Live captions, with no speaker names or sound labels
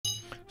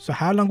So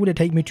how long would it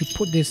take me to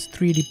put this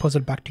 3D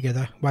puzzle back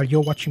together while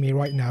you're watching me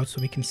right now, so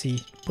we can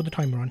see? Put the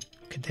timer on.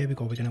 Okay, there we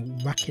go. We're gonna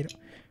whack it.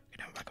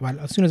 Well,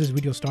 as soon as this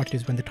video started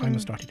is when the timer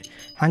started.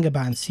 Hang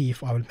about and see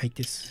if I will make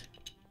this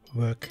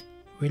work.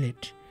 Will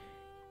it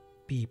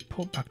be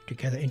put back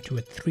together into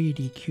a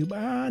 3D cube?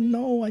 Ah,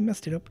 no, I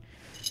messed it up.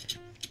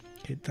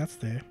 Okay, that's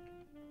there.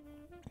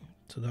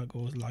 So that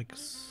goes like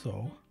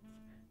so.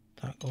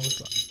 That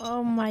goes like...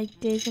 Oh my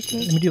days,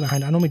 okay. Let me do my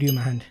hand. I normally do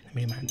my hand. Let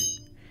me do my hand.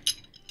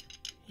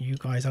 You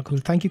guys are cool.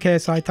 Thank you,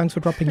 KSI. Thanks for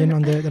dropping in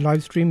on the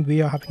live stream.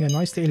 We are having a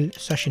nice little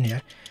session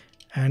here.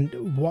 And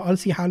I'll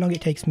see how long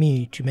it takes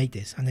me to make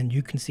this. And then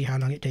you can see how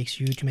long it takes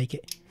you to make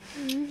it.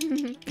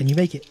 Can you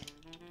make it?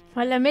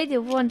 Well, I made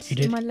it once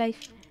in my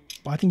life.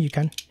 But I think you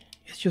can.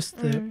 It's just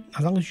as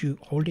long as you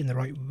hold it in the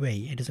right way,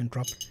 it doesn't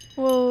drop.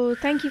 Whoa,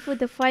 thank you for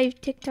the 5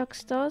 TikTok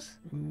stars.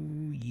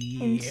 Ooh,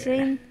 yeah.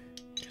 Insane.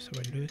 Just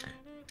have a look.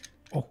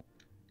 Oh,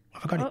 I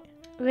forgot it.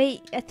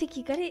 Wait, I think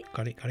you got it.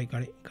 Got it.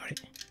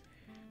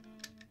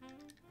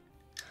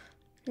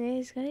 Yeah,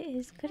 he's got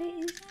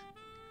it.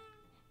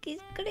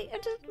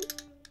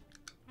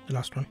 The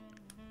last one.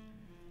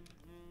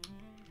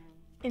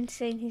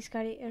 Insane, he's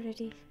got it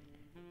already.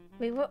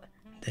 Wait, what?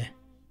 There.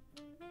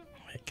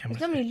 Wait, camera.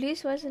 It's normally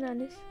loose, wasn't it, on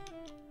this?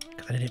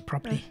 Because I did it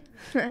properly.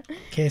 Thank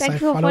you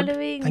for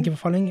following. Thank you for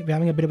following. We're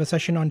having a bit of a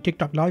session on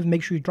TikTok Live.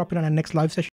 Make sure you drop it on our next live session.